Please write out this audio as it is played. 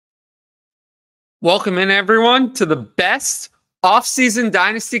Welcome in, everyone, to the best off-season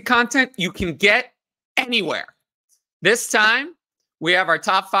Dynasty content you can get anywhere. This time, we have our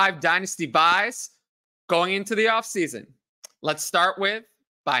top 5 Dynasty buys going into the off-season. Let's start with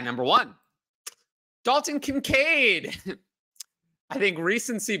buy number 1. Dalton Kincaid. I think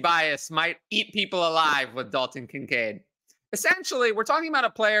recency bias might eat people alive with Dalton Kincaid. Essentially, we're talking about a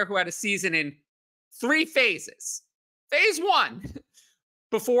player who had a season in 3 phases. Phase 1.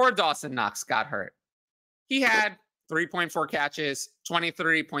 Before Dawson Knox got hurt, he had 3.4 catches,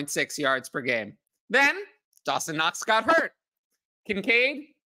 23.6 yards per game. Then Dawson Knox got hurt. Kincaid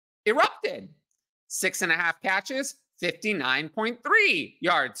erupted. 6.5 catches, 59.3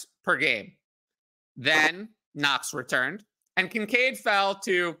 yards per game. Then Knox returned, and Kincaid fell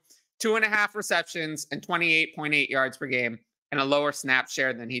to 2.5 receptions and 28.8 yards per game, and a lower snap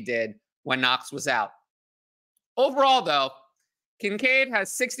share than he did when Knox was out. Overall, though, Kincaid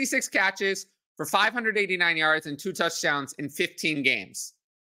has 66 catches for 589 yards and 2 touchdowns in 15 games.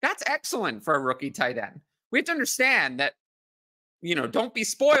 That's excellent for a rookie tight end. We have to understand that, don't be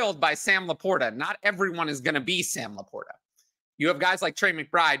spoiled by Sam Laporta. Not everyone is going to be Sam Laporta. You have guys like Trey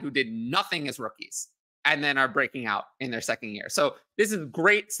McBride who did nothing as rookies and then are breaking out in their second year. So this is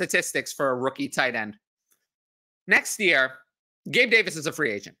great statistics for a rookie tight end. Next year, Gabe Davis is a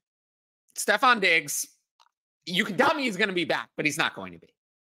free agent. Stephon Diggs, you can tell me he's going to be back, but he's not going to be.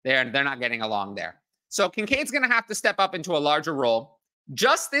 They're not getting along there. So Kincaid's going to have to step up into a larger role.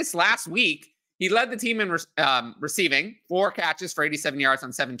 Just this last week, he led the team in receiving, 4 catches for 87 yards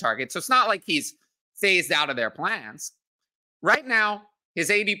on 7 targets. So it's not like he's phased out of their plans. Right now, his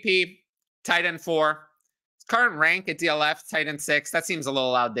ADP, tight end 4. His current rank at DLF, tight end 6. That seems a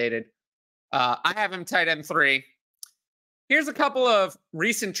little outdated. I have him tight end 3. Here's a couple of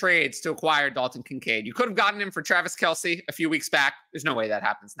recent trades to acquire Dalton Kincaid. You could have gotten him for Travis Kelce a few weeks back. There's no way that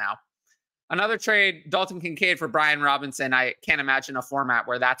happens now. Another trade, Dalton Kincaid for Brian Robinson. I can't imagine a format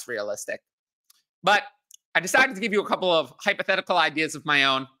where that's realistic. But I decided to give you a couple of hypothetical ideas of my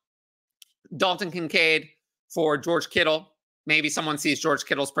own. Dalton Kincaid for George Kittle. Maybe someone sees George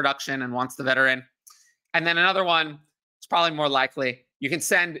Kittle's production and wants the veteran. And then another one, it's probably more likely. You can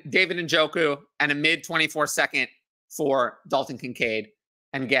send David Njoku and a mid-24 second for Dalton Kincaid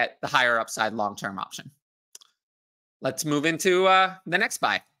and get the higher upside long-term option. Let's move into the next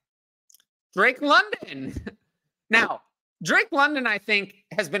buy. Drake London. Now, Drake London, I think,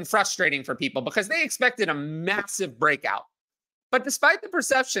 has been frustrating for people because they expected a massive breakout. But despite the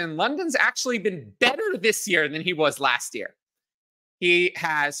perception, London's actually been better this year than he was last year. He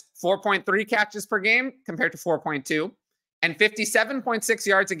has 4.3 catches per game compared to 4.2 and 57.6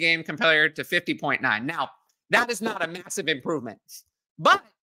 yards a game compared to 50.9. Now, that is not a massive improvement. But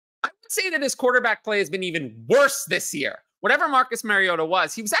I would say that his quarterback play has been even worse this year. Whatever Marcus Mariota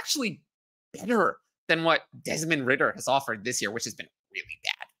was, he was actually better than what Desmond Ridder has offered this year, which has been really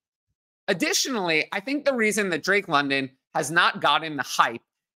bad. Additionally, I think the reason that Drake London has not gotten the hype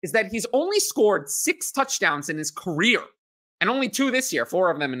is that he's only scored 6 touchdowns in his career, and only 2 this year,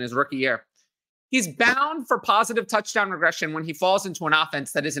 4 of them in his rookie year. He's bound for positive touchdown regression when he falls into an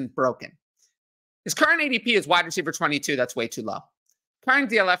offense that isn't broken. His current ADP is wide receiver 22. That's way too low. Current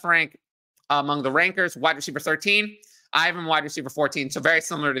DLF rank among the rankers, wide receiver 13. I have him wide receiver 14, so very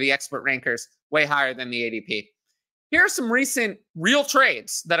similar to the expert rankers, way higher than the ADP. Here are some recent real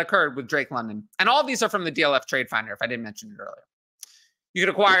trades that occurred with Drake London. And all of these are from the DLF Trade Finder, if I didn't mention it earlier. You could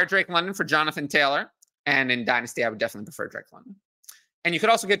acquire Drake London for Jonathan Taylor. And in Dynasty, I would definitely prefer Drake London. And you could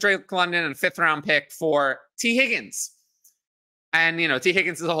also get Drake London and a 5th-round pick for T. Higgins. And, T.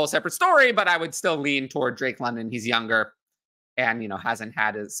 Higgins is a whole separate story, but I would still lean toward Drake London. He's younger and, hasn't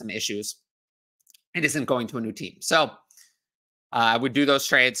had some issues. It isn't going to a new team. So I would do those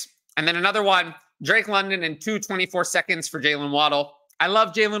trades. And then another one, Drake London and 2 24 seconds for Jalen Waddle. I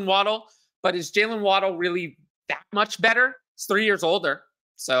love Jalen Waddle, but is Jalen Waddle really that much better? He's 3 years older.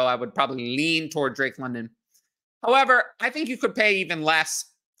 So I would probably lean toward Drake London. However, I think you could pay even less.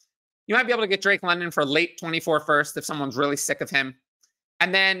 You might be able to get Drake London for late 24 first if someone's really sick of him.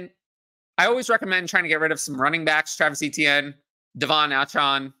 And then I always recommend trying to get rid of some running backs, Travis Etienne, Devon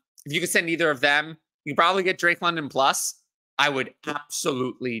Achane. If you could send either of them, you can probably get Drake London plus. I would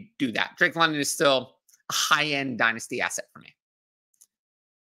absolutely do that. Drake London is still a high-end Dynasty asset for me.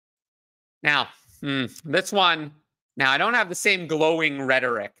 Now, this one, I don't have the same glowing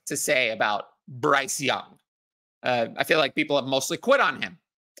rhetoric to say about Bryce Young. I feel like people have mostly quit on him.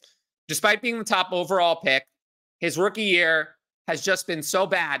 Despite being the top overall pick, his rookie year has just been so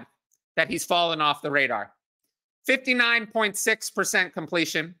bad that he's fallen off the radar. 59.6%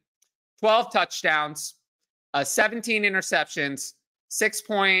 completion, 12 touchdowns, 17 interceptions,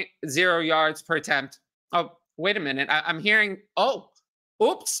 6.0 yards per attempt. Oh, wait a minute. I'm hearing,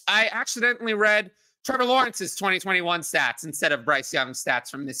 oops, I accidentally read Trevor Lawrence's 2021 stats instead of Bryce Young's stats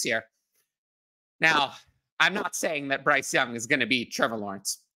from this year. Now, I'm not saying that Bryce Young is going to be Trevor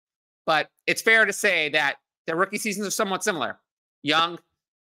Lawrence, but it's fair to say that their rookie seasons are somewhat similar. Young,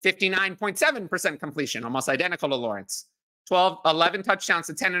 59.7% completion, almost identical to Lawrence. 11 touchdowns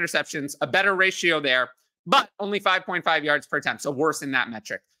to 10 interceptions, a better ratio there, but only 5.5 yards per attempt, so worse in that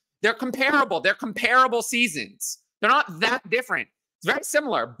metric. They're comparable. They're comparable seasons. They're not that different. It's very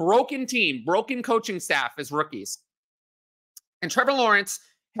similar. Broken team, broken coaching staff as rookies. And Trevor Lawrence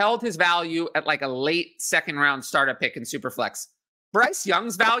held his value at like a late second-round startup pick in Superflex. Bryce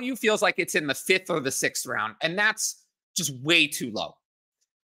Young's value feels like it's in the 5th or the 6th round, and that's just way too low.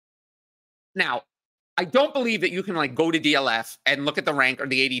 Now, I don't believe that you can like go to DLF and look at the rank or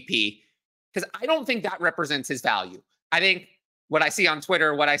the ADP, because I don't think that represents his value. I think what I see on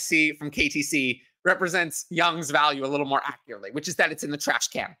Twitter, what I see from KTC represents Young's value a little more accurately, which is that it's in the trash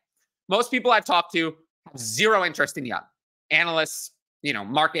can. Most people I've talked to have zero interest in Young. Analysts,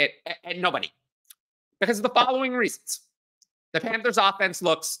 market, and nobody. Because of the following reasons. The Panthers' offense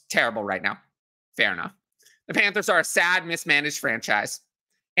looks terrible right now. Fair enough. The Panthers are a sad, mismanaged franchise.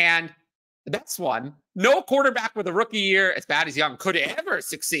 And the best one, no quarterback with a rookie year as bad as Young could ever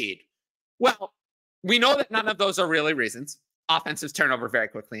succeed. Well, we know that none of those are really reasons. Offenses turn over very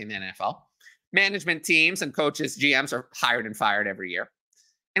quickly in the NFL. Management teams and coaches, GMs are hired and fired every year.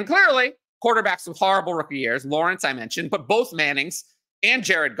 And clearly, quarterbacks with horrible rookie years, Lawrence I mentioned, but both Mannings and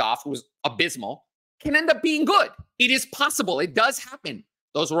Jared Goff, who was abysmal, can end up being good. It is possible. It does happen.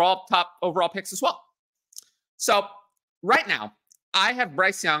 Those were all top overall picks as well. So right now, I have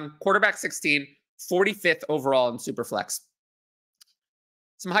Bryce Young, quarterback 16, 45th overall in Superflex.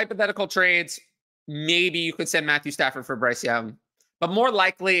 Some hypothetical trades. Maybe you could send Matthew Stafford for Bryce Young. But more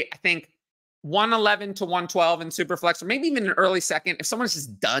likely, I think 111 to 112 in Superflex, or maybe even an early second. If someone's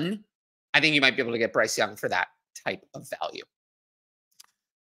just done, I think you might be able to get Bryce Young for that type of value.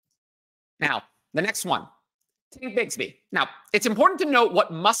 Now, the next one, take Bigsby. Now, it's important to note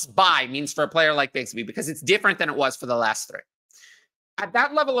what must buy means for a player like Bigsby because it's different than it was for the last three. At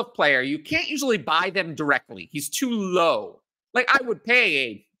that level of player, you can't usually buy them directly. He's too low. Like, I would pay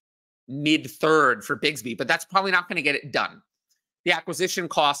a mid-third for Bigsby, but that's probably not going to get it done. The acquisition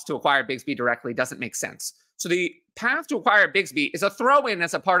cost to acquire Bigsby directly doesn't make sense. So the path to acquire Bigsby is a throw-in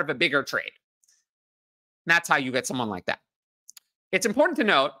as a part of a bigger trade. And that's how you get someone like that. It's important to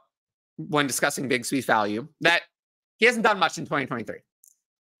note, when discussing Bigsby's value, that he hasn't done much in 2023.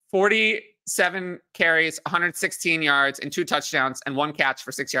 47 carries, 116 yards, and 2 touchdowns, and 1 catch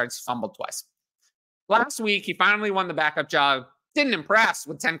for 6 yards, fumbled twice. Last week, he finally won the backup job. Didn't impress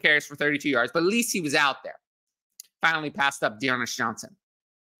with 10 carries for 32 yards, but at least he was out there. Finally passed up Dearness Johnson.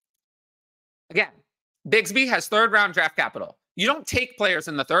 Again, Bigsby has 3rd-round draft capital. You don't take players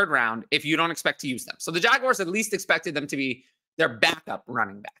in the 3rd round if you don't expect to use them. So the Jaguars at least expected them to be their backup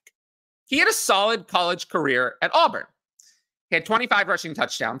running back. He had a solid college career at Auburn. He had 25 rushing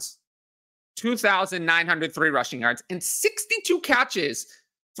touchdowns, 2,903 rushing yards, and 62 catches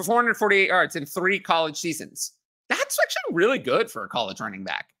for 448 yards in 3 college seasons. That's actually really good for a college running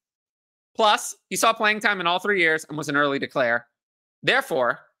back. Plus, he saw playing time in all 3 years and was an early declare.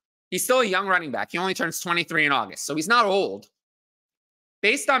 Therefore, he's still a young running back. He only turns 23 in August, so he's not old.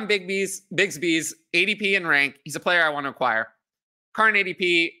 Based on Bigsby's ADP and rank, he's a player I want to acquire. Current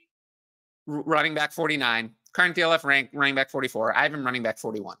ADP, running back 49. Current DLF rank, running back 44. I have him running back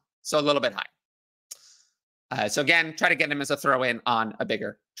 41, so a little bit high. So again, try to get him as a throw-in on a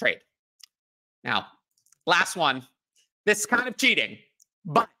bigger trade. Now, last one. This is kind of cheating,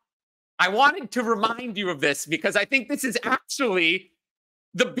 but I wanted to remind you of this because I think this is actually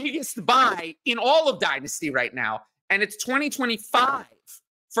the biggest buy in all of Dynasty right now, and it's 2025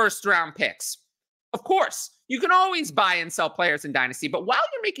 first-round picks. Of course, you can always buy and sell players in Dynasty, but while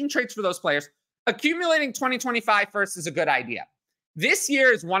you're making trades for those players, accumulating 2025 first is a good idea. This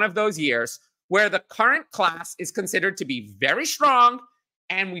year is one of those years where the current class is considered to be very strong,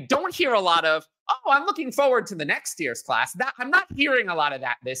 and we don't hear a lot of, oh, I'm looking forward to the next year's class. I'm not hearing a lot of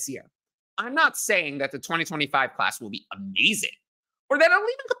that this year. I'm not saying that the 2025 class will be amazing or that it'll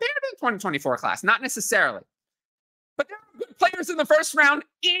even compare to the 2024 class, not necessarily. But there are good players in the first round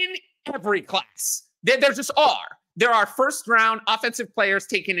in every class. There just are. There are first-round offensive players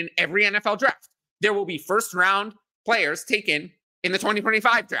taken in every NFL draft. There will be first-round players taken in the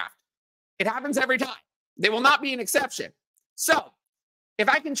 2025 draft. It happens every time. They will not be an exception. So if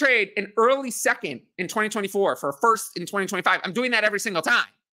I can trade an early second in 2024 for a first in 2025, I'm doing that every single time.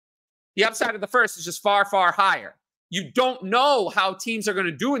 The upside of the first is just far, far higher. You don't know how teams are going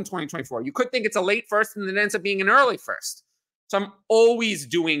to do in 2024. You could think it's a late first and then it ends up being an early first. So I'm always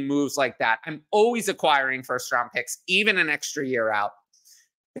doing moves like that. I'm always acquiring first-round picks, even an extra year out,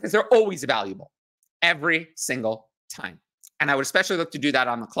 because they're always valuable every single time. And I would especially look to do that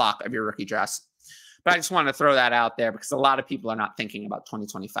on the clock of your rookie drafts. But I just want to throw that out there because a lot of people are not thinking about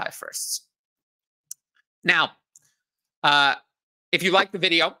 2025 firsts. Now, if you like the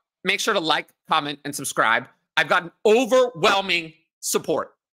video, make sure to like, comment, and subscribe. I've gotten overwhelming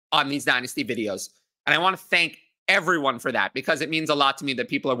support on these Dynasty videos. And I want to thank everyone for that because it means a lot to me that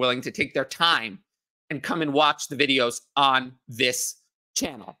people are willing to take their time and come and watch the videos on this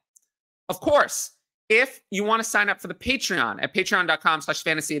channel. Of course, if you want to sign up for the Patreon at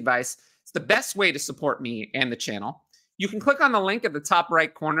patreon.com/fantasyadvice, it's the best way to support me and the channel. You can click on the link at the top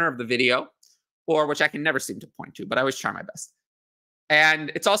right corner of the video, or which I can never seem to point to, but I always try my best.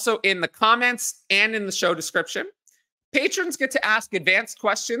 And it's also in the comments and in the show description. Patrons get to ask advanced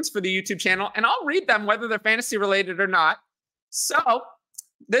questions for the YouTube channel, and I'll read them whether they're fantasy related or not. So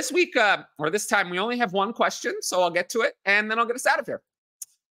this week, or this time, we only have one question, so I'll get to it, and then I'll get us out of here.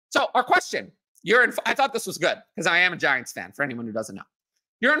 So our question, I thought this was good because I am a Giants fan, for anyone who doesn't know.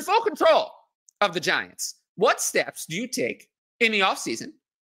 You're in full control of the Giants. What steps do you take in the offseason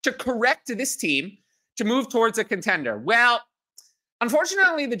to correct this team to move towards a contender? Well,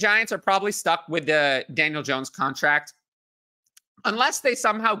 unfortunately, the Giants are probably stuck with the Daniel Jones contract. Unless they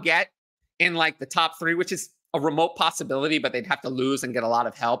somehow get in like the top 3, which is a remote possibility, but they'd have to lose and get a lot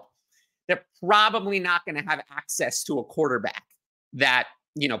of help. They're probably not going to have access to a quarterback that,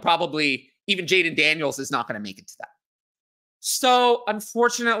 probably even Jaden Daniels is not going to make it to that. So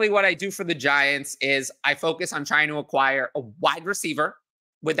unfortunately, what I do for the Giants is I focus on trying to acquire a wide receiver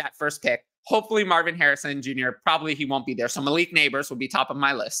with that first pick. Hopefully Marvin Harrison Jr., probably he won't be there. So Malik Neighbors will be top of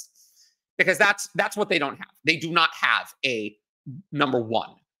my list because that's what they don't have. They do not have a number 1.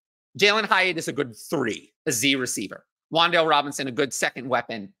 Jalen Hyatt is a good 3, a Z receiver. Wan'Dale Robinson, a good second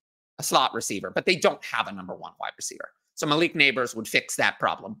weapon, a slot receiver, but they don't have a number 1 wide receiver. So Malik Neighbors would fix that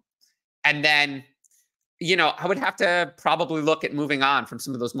problem. And then, I would have to probably look at moving on from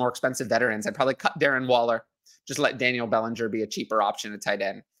some of those more expensive veterans. I'd probably cut Darren Waller, just let Daniel Bellinger be a cheaper option at tight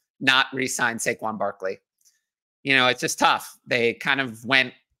end, not re-sign Saquon Barkley. It's just tough. They kind of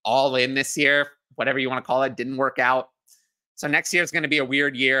went all in this year, whatever you want to call it, didn't work out. So next year is going to be a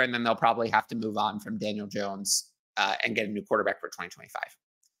weird year, and then they'll probably have to move on from Daniel Jones and get a new quarterback for 2025.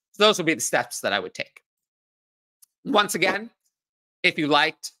 So those would be the steps that I would take. Once again, if you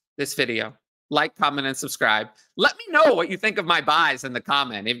liked this video, like, comment, and subscribe. Let me know what you think of my buys in the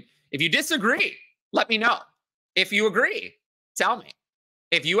comment. If you disagree, let me know. If you agree, tell me.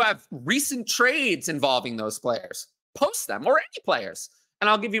 If you have recent trades involving those players, post them, or any players, and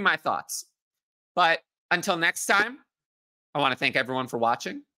I'll give you my thoughts. But until next time, I want to thank everyone for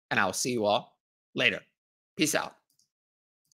watching, and I will see you all later. Peace out.